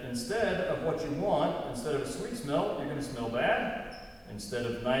 that instead of what you want, instead of a sweet smell, you're going to smell bad. Instead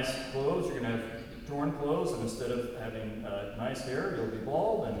of nice clothes, you're going to have torn clothes, and instead of having nice hair, you'll be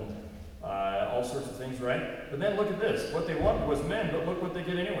bald, and all sorts of things, right? But then look at this. What they wanted was men, but look what they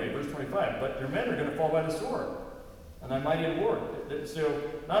get anyway. Verse 25. But your men are going to fall by the sword, and I mighty in war. So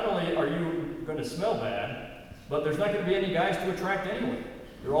not only are you going to smell bad, but there's not going to be any guys to attract anyway.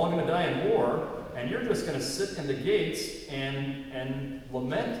 You're all going to die in war, and you're just going to sit in the gates and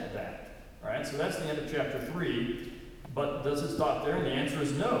lament that. All right? So that's the end of chapter 3. But does it stop there? And the answer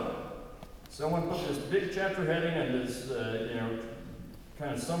is no. Someone put this big chapter heading and this,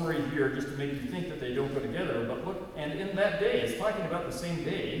 kind of summary here just to make you think that they don't go together. But look, and in that day, it's talking about the same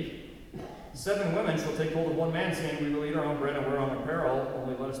day, 7 women shall take hold of one man, saying, we will eat our own bread and wear our own apparel,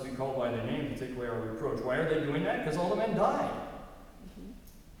 only let us be called by thy name to take away our reproach. Why are they doing that? Because all the men died.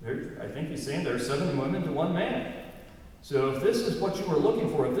 I think he's saying there are 7 women to 1 man. So if this is what you were looking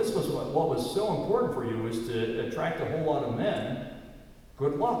for, if this was what was so important for you, is to attract a whole lot of men,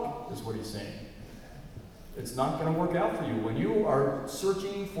 good luck, is what he's saying. It's not going to work out for you. When you are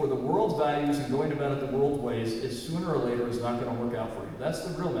searching for the world's values and going about it the world's ways, it's sooner or later is not going to work out for you. That's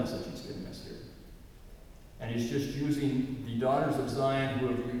the real message he's giving us here. And he's just using the daughters of Zion who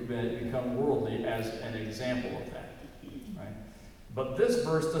have become worldly as an example of that. Right? But this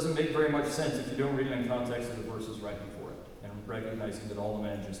verse doesn't make very much sense if you don't read it in context of the verses right before it, and recognizing that all the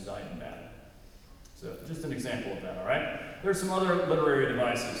men just died in battle. So just an example of that, all right? There's some other literary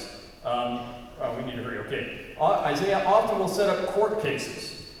devices. We need to hurry. Okay. Isaiah often will set up court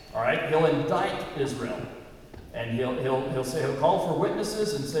cases, all right? He'll indict Israel. And he'll call for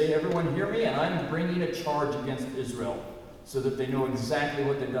witnesses and say, everyone hear me, and I'm bringing a charge against Israel so that they know exactly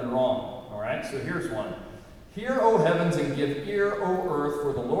what they've done wrong, all right? So here's one. Hear, O heavens, and give ear, O earth,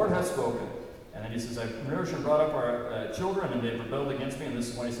 for the Lord hath spoken. And then he says, I've nourished and brought up our children, and they've rebelled against me. And this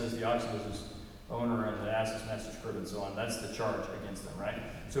is when he says the ox was his owner and the ass his master's crib and so on. That's the charge against them, right?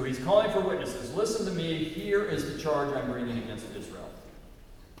 So he's calling for witnesses. Listen to me. Here is the charge I'm bringing against Israel.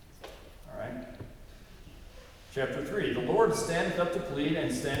 All right? Chapter 3. The Lord standeth up to plead and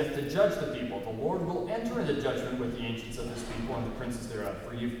standeth to judge the people. The Lord will enter into judgment with the ancients of his people and the princes thereof.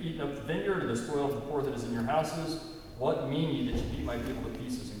 For you've eaten up the vineyard and the spoil of the poor that is in your houses. What mean ye that you beat my people to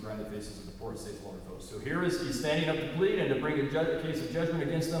pieces and grind the faces of the poor, saith the Lord of hosts? So here he's standing up to plead and to bring a case of judgment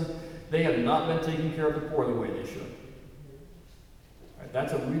against them. They have not been taking care of the poor the way they should. Right,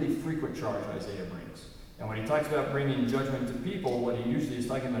 that's a really frequent charge Isaiah brings. And when he talks about bringing judgment to people, what he usually is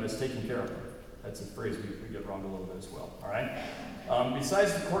talking about is taking care of them. That's a phrase we get wrong a little bit as well. All right.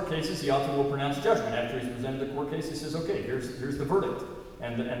 Besides the court cases, he often will pronounce judgment. After he's presented the court case, he says, "Okay, here's the verdict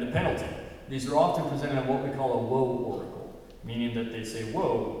and the penalty." These are often presented in what we call a woe oracle, meaning that they say,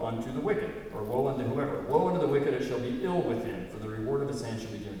 "Woe unto the wicked," or "Woe unto whoever." "Woe unto the wicked, it shall be ill with him, for the reward of his hand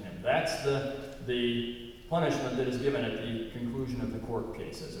shall be given him." That's the punishment that is given at the conclusion of the court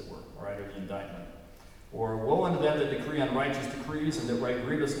case, as it were, all right, or the indictment. Or woe unto them that decree unrighteous decrees and that write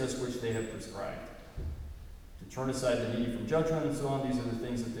grievousness which they have prescribed. To turn aside the needy from judgment and so on, these are the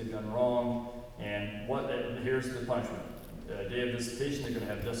things that they've done wrong. And here's the punishment. Day of visitation, they're going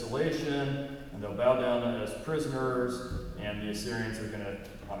to have desolation, and they'll bow down as prisoners, and the Assyrians are going to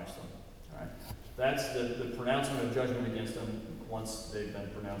punish them. All right? That's the pronouncement of judgment against them once they've been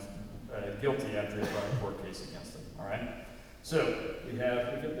pronounced guilty after they've brought a court case against them. All right? So we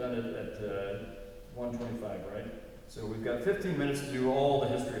get done at 1:25, right? So we've got 15 minutes to do all the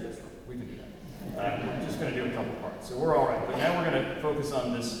history of Israel. We can do that. We're just going to do a couple parts. So we're all right. But now we're going to focus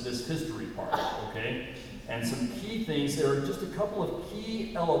on this history part, okay? And some key things. There are just a couple of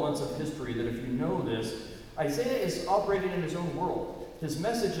key elements of history that if you know this, Isaiah is operating in his own world. his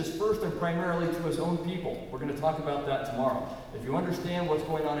message is first and primarily to his own people. We're going to talk about that tomorrow. If you understand what's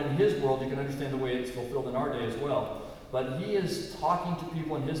going on in his world, you can understand the way it's fulfilled in our day as well. But he is talking to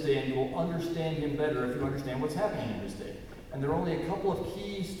people in his day, and you will understand him better if you understand what's happening in his day. And there are only a couple of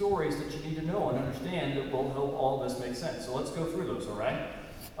key stories that you need to know and understand that will help all of this make sense. So let's go through those, all right?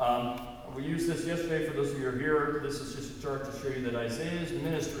 We used this yesterday for those of you who are here. This is just a chart to show you that Isaiah's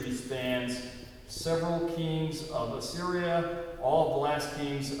ministry spans several kings of Assyria, all of the last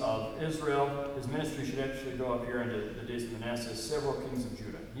kings of Israel. His ministry should actually go up here into the days of Manasseh, several kings of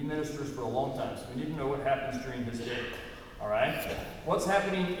Judah. He ministers for a long time, so we need to know what happens during his day. All right? What's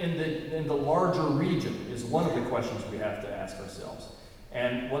happening in the larger region is one of the questions we have to ask ourselves.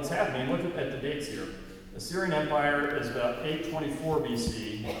 And what's happening, look at the dates here. The Assyrian Empire is about 824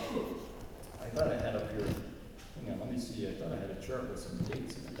 BC. I thought I had up here, hang on, let me see, I thought I had a chart with some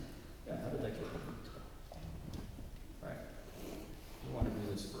dates in it. Yeah, how did that get? All right, we want to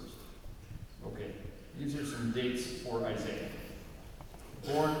do this first. Okay, these are some dates for Isaiah.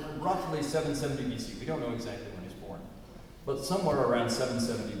 Born roughly 770 BC. We don't know exactly when he's born, but somewhere around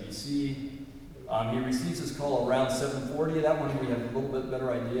 770 BC. He receives his call around 740. That one we have a little bit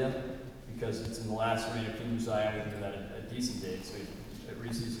better idea because it's in the last reign of King Uzziah. We can do that at a decent date. So he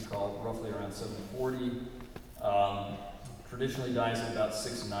receives his call roughly around 740. Traditionally dies at about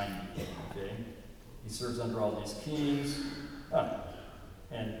 690. Okay, he serves under all these kings.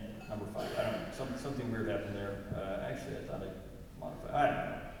 And number 5. I don't know. Something weird happened there. Actually, I thought I modified. I don't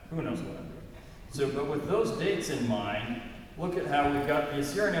know. Who knows what I'm doing? So, but with those dates in mind, look at how we've got the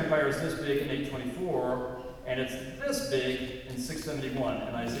Assyrian Empire is this big in 824, and it's this big in 671.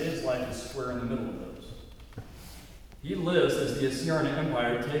 And Isaiah's life is square in the middle of those. He lives as the Assyrian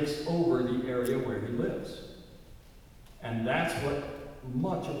Empire takes over the area where he lives. And that's what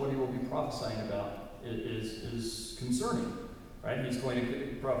much of what he will be prophesying about is concerning, right? He's going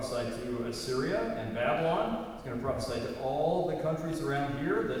to prophesy to Assyria and Babylon. He's going to prophesy to all the countries around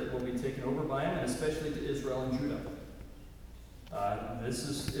here that will be taken over by him, and especially to Israel and Judah. This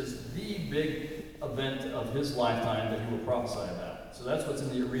is the big event of his lifetime that he will prophesy about. So that's what's in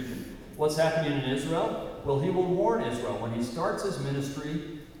the region. What's happening in Israel? Well, he will warn Israel. When he starts his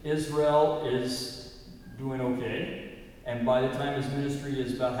ministry, Israel is doing okay. And by the time his ministry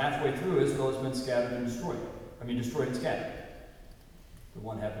is about halfway through, Israel has been scattered and destroyed. Destroyed and scattered. The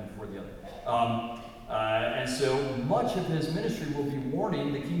one happened before the other. And so much of his ministry will be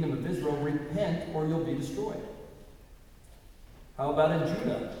warning the kingdom of Israel, repent or you'll be destroyed. How about in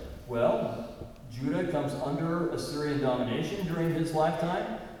Judah? Well, Judah comes under Assyrian domination during his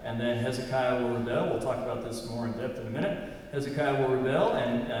lifetime, and then Hezekiah will rebel. We'll talk about this more in depth in a minute. Hezekiah will rebel,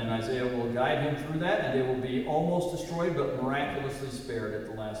 and Isaiah will guide him through that, and they will be almost destroyed, but miraculously spared at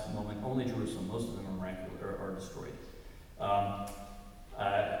the last moment. Only Jerusalem, most of them are destroyed.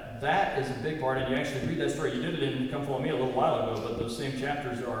 That is a big part, and you actually read that story. You did it in Come Follow Me a little while ago, but those same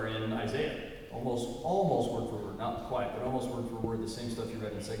chapters are in Isaiah. Almost word for word, not quite, but almost word for word, the same stuff you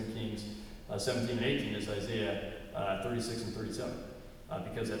read in 2 Kings 17 and 18 is Isaiah 36 and 37,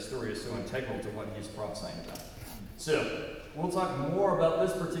 because that story is so integral to what he's prophesying about. So, we'll talk more about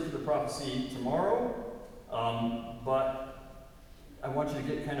this particular prophecy tomorrow, but I want you to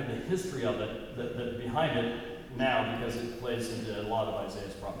get kind of the history of it, that behind it now, because it plays into a lot of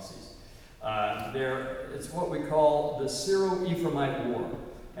Isaiah's prophecies. It's what we call the Syro-Ephraimite War,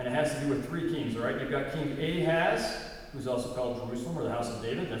 and it has to do with 3 kings, all right? You've got King Ahaz, who's also called Jerusalem, or the house of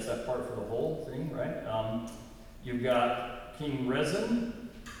David. That's that part for the whole thing, right? You've got King Rezin,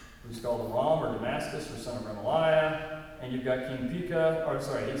 who's called Aram or Damascus or son of Remaliah, and you've got King Pekah,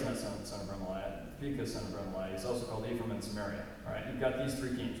 he's not son of Remaliah, Pekah's son of Remaliah. He's also called Ephraim and Samaria, all right? You've got these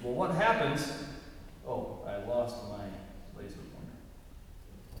 3 kings. Well, what happens? Oh, I lost my laser pointer.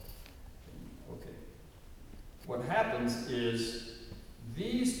 Okay. What happens is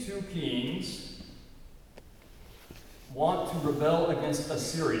these 2 kings want to rebel against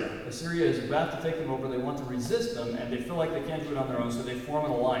Assyria. Assyria is about to take them over. They want to resist them, and they feel like they can't do it on their own, so they form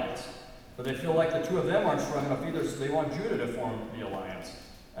an alliance. But they feel like the 2 of them aren't strong enough either, so they want Judah to form the alliance.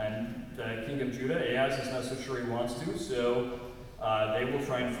 And the king of Judah, Ahaz, is not so sure he wants to, so they will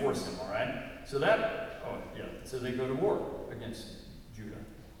try and force him, all right? So they go to war against Judah.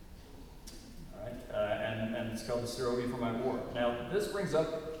 All right, and it's called the Syro-Ephraimite War. Now, this brings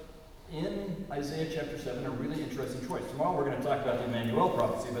up in Isaiah chapter 7 a really interesting choice. Tomorrow we're going to talk about the Emmanuel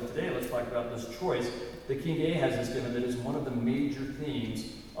prophecy, but today let's talk about this choice that King Ahaz has given that is one of the major themes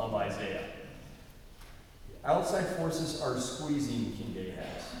of Isaiah. Outside forces are squeezing King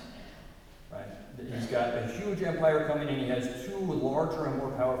Ahaz. Right? He's got a huge empire coming, and he has 2 larger and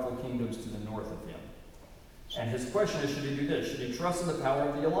more powerful kingdoms to the north of him. And his question is, should he do this? Should he trust in the power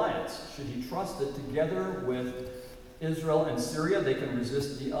of the alliance? Should he trust that together with Israel and Syria they can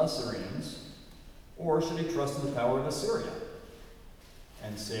resist the Assyrians? Or should he trust in the power of Assyria?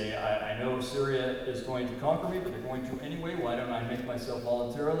 And say, I know Syria is going to conquer me, but they're going to anyway. Why don't I make myself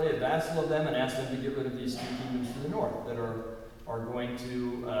voluntarily a vassal of them and ask them to get rid of these two kingdoms to the north that are going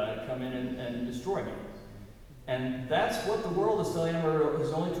to come in and destroy me? And that's what the world is telling him are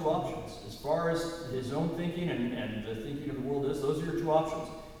his only two options. As far as his own thinking and the thinking of the world is, those are your two options.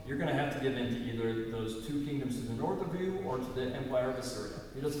 You're going to have to give in to either those two kingdoms to the north of you or to the empire of Assyria.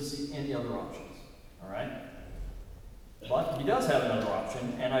 He doesn't see any other options. All right? But he does have another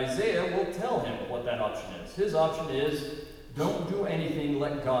option, and Isaiah will tell him what that option is. His option is, don't do anything,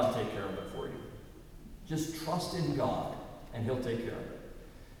 let God take care of it for you. Just trust in God, and he'll take care of it.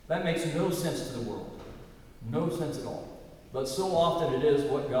 That makes no sense to the world. No sense at all. But so often it is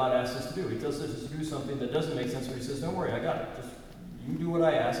what God asks us to do. He tells us to do something that doesn't make sense, but he says, don't worry, I got it. Just you do what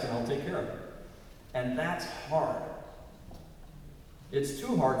I ask, and I'll take care of it. And that's hard. It's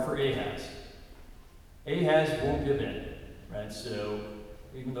too hard for Ahaz. Ahaz won't give in. Right? So,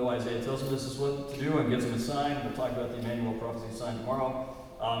 even though Isaiah tells him this is what to do and gives him a sign, we'll talk about the Emmanuel prophecy sign tomorrow,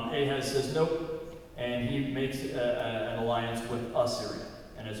 Ahaz says nope, and he makes an alliance with Assyria.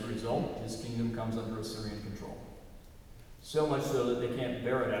 And as a result, his kingdom comes under Assyrian control. So much so that they can't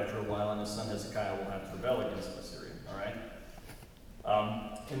bear it after a while, and his son Hezekiah will have to rebel against Assyria. All right?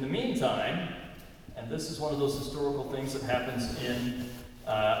 In the meantime, and this is one of those historical things that happens in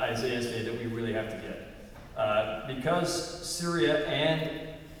Isaiah's day that we really have to get. Because Syria and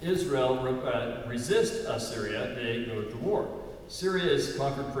Israel resist Assyria, they go to war. Syria is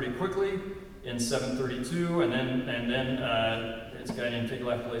conquered pretty quickly in 732, and then this guy named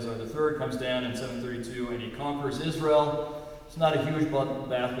Tiglath-Pileser III comes down in 732, and he conquers Israel. It's not a huge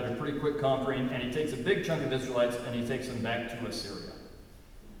bloodbath, but a pretty quick conquering, and he takes a big chunk of Israelites and he takes them back to Assyria.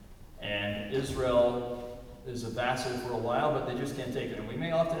 And Israel is a vassal for a while, but they just can't take it. And we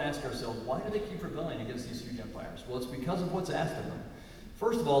may often ask ourselves, why do they keep rebelling against these huge empires? Well, it's because of what's asked of them.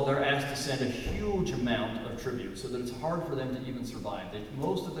 First of all, they're asked to send a huge amount of tribute so that it's hard for them to even survive.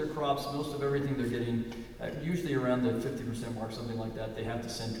 Most of their crops, most of everything they're getting, usually around the 50% mark, something like that, they have to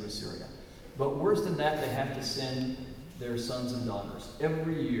send to Assyria. But worse than that, they have to send their sons and daughters.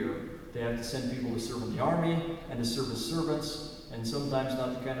 Every year, they have to send people to serve in the army and to serve as servants, and sometimes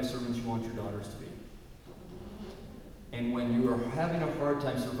not the kind of servants you want your daughters to be. And when you are having a hard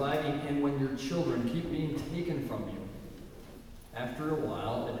time surviving, and when your children keep being taken from you, after a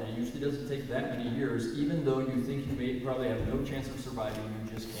while, and it usually doesn't take that many years, even though you think you may probably have no chance of surviving,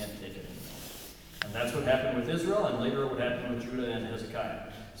 you just can't take it anymore. And that's what happened with Israel, and later it would happen with Judah and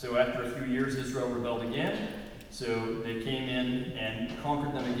Hezekiah. So after a few years, Israel rebelled again. So they came in and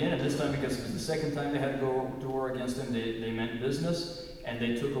conquered them again, and this time, because it was the second time they had to go to war against them, they meant business, and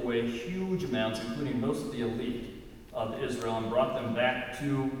they took away huge amounts, including most of the elite of Israel, and brought them back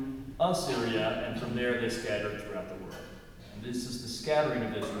to Assyria, and from there they scattered throughout the world. And this is the scattering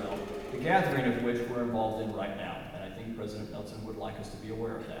of Israel, the gathering of which we're involved in right now. And I think President Nelson would like us to be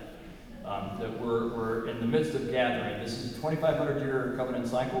aware of that. That we're in the midst of gathering. This is a 2,500-year covenant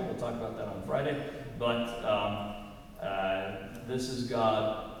cycle. We'll talk about that on Friday. But this is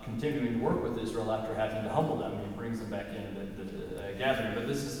God continuing to work with Israel after having to humble them. He brings them back into the gathering. But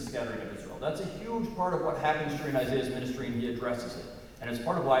this is the scattering of Israel. That's a huge part of what happens during Isaiah's ministry, and he addresses it. And it's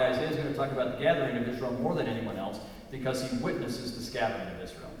part of why Isaiah is going to talk about the gathering of Israel more than anyone else, because he witnesses the scattering of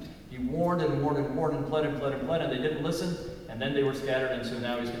Israel. He warned and warned and warned and pled and pled and pled, and they didn't listen, and then they were scattered, and so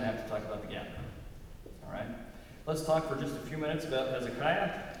now he's going to have to talk about the gathering. All right? Let's talk for just a few minutes about Hezekiah.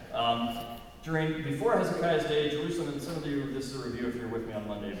 Before Hezekiah's day, Jerusalem, and some of you, this is a review if you're with me on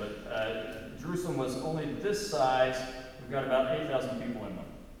Monday, but Jerusalem was only this size. We've got about 8,000 people in them.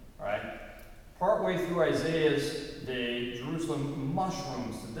 All right? Partway through Isaiah's day, Jerusalem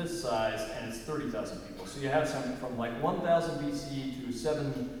mushrooms to this size, and it's 30,000 people. So you have some from like 1000 BC to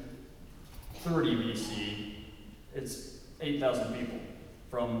 730 BC, it's 8,000 people.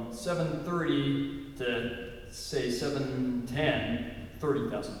 From 730 to, say, 710,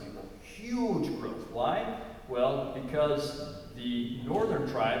 30,000 people. Huge growth. Why? Well, because the northern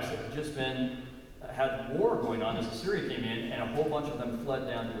tribes have just had war going on as Assyria came in, and a whole bunch of them fled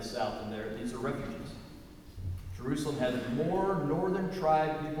down to the south, and these are refugees. Jerusalem has more northern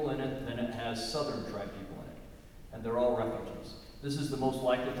tribe people in it than it has southern tribe people in it, and they're all refugees. This is the most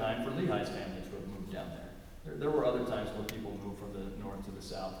likely time for Lehi's family to have moved down there. There were other times when people moved from the north to the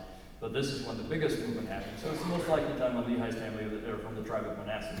south, but this is when the biggest movement happened. So it's the most likely time when Lehi's family, or from the tribe of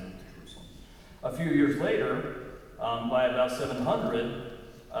Manasseh, moved to Jerusalem. A few years later, by about 700,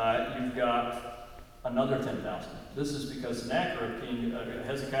 you've got another 10,000. This is because Sennacherib,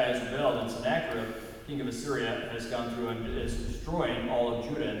 Hezekiah has rebelled, and Sennacherib, king of Assyria, has gone through and is destroying all of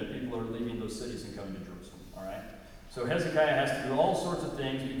Judah, and the people are leaving those cities and coming to Jerusalem. All right? So Hezekiah has to do all sorts of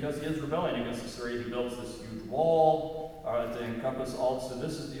things because he is rebelling against Assyria. He builds this huge wall to encompass all. So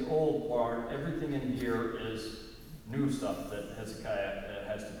this is the old part. Everything in here is new stuff that Hezekiah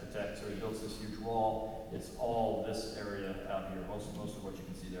has to protect. So he builds this huge wall. It's all this area out here, most of what you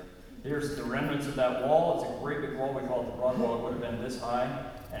can see there. Here's the remnants of that wall. It's a great big wall. We call it the broad wall. It would have been this high,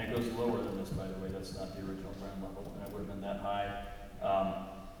 and it goes lower than this, by the way. That's not the original ground level, and it would have been that high.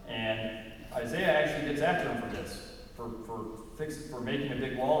 And Isaiah actually gets after him for this, for making a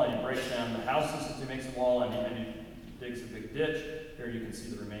big wall, and he breaks down the houses as he makes the wall, and he digs a big ditch. Here you can see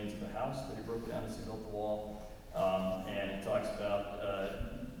the remains of the house that he broke down as he built the wall. And he talks about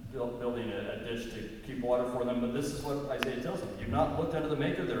building a ditch to keep water for them. But this is what Isaiah tells them. You've not looked unto the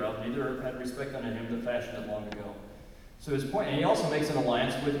maker thereof, neither had respect unto him that fashioned it long ago. So his point, and he also makes an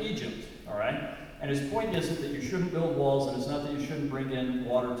alliance with Egypt, all right? And his point isn't that you shouldn't build walls, and it's not that you shouldn't bring in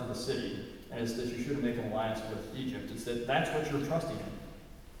water to the city, and it's that you shouldn't make an alliance with Egypt. It's that that's what you're trusting in.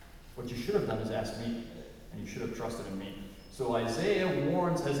 What you should have done is ask me, and you should have trusted in me. So Isaiah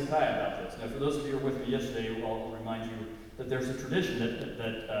warns Hezekiah about this. Now, for those of you who were with me yesterday, I'll remind you that there's a tradition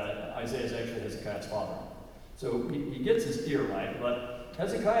that Isaiah is actually Hezekiah's father. So he gets his ear right, but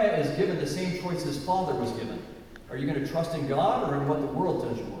Hezekiah is given the same choice his father was given. Are you going to trust in God or in what the world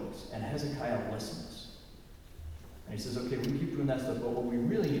tells you works? And Hezekiah listens. And he says, okay, we keep doing that stuff, but what we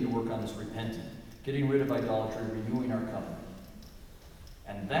really need to work on is repenting, getting rid of idolatry, renewing our covenant.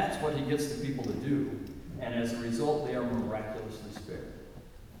 And that's what he gets the people to do. And as a result, they are miraculously spared.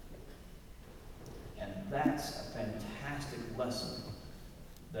 And that's a fantastic lesson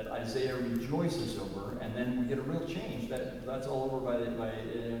that Isaiah rejoices over, and then we get a real change. That's all over by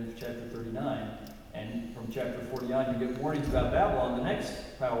in chapter 39. And from chapter 40 on, you get warnings about Babylon, the next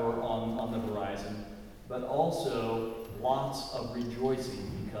power on the horizon, but also lots of rejoicing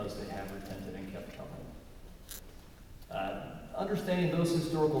because they have repented and kept covenant. Understanding those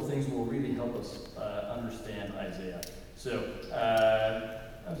historical things will really help us understand Isaiah. So,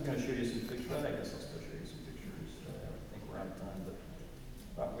 I was going to show you some pictures, but I guess I'll still show you some pictures. I think we're out of time,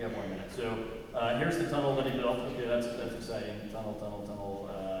 but we have 1 minute. So, here's the tunnel that he built. Okay, that's exciting. Tunnel.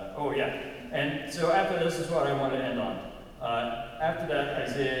 Oh, yeah. And so after this is what I want to end on. After that,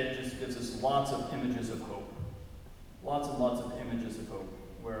 Isaiah just gives us lots of images of hope. Lots and lots of images of hope,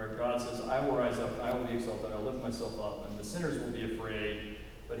 where God says, I will rise up, I will be exalted, I will lift myself up, and the sinners will be afraid.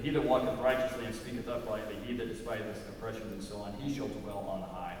 But he that walketh righteously and speaketh uprightly, he that despiseth oppression and so on, he shall dwell on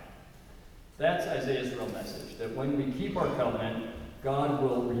high. That's Isaiah's real message, that when we keep our covenant, God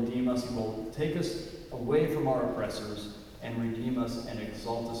will redeem us. He will take us away from our oppressors and redeem us and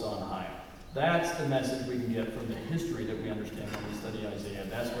exalt us on high. That's the message we can get from the history that we understand when we study Isaiah.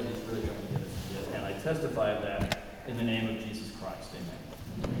 That's what he's really going to get us to get. And I testify of that in the name of Jesus Christ. Amen.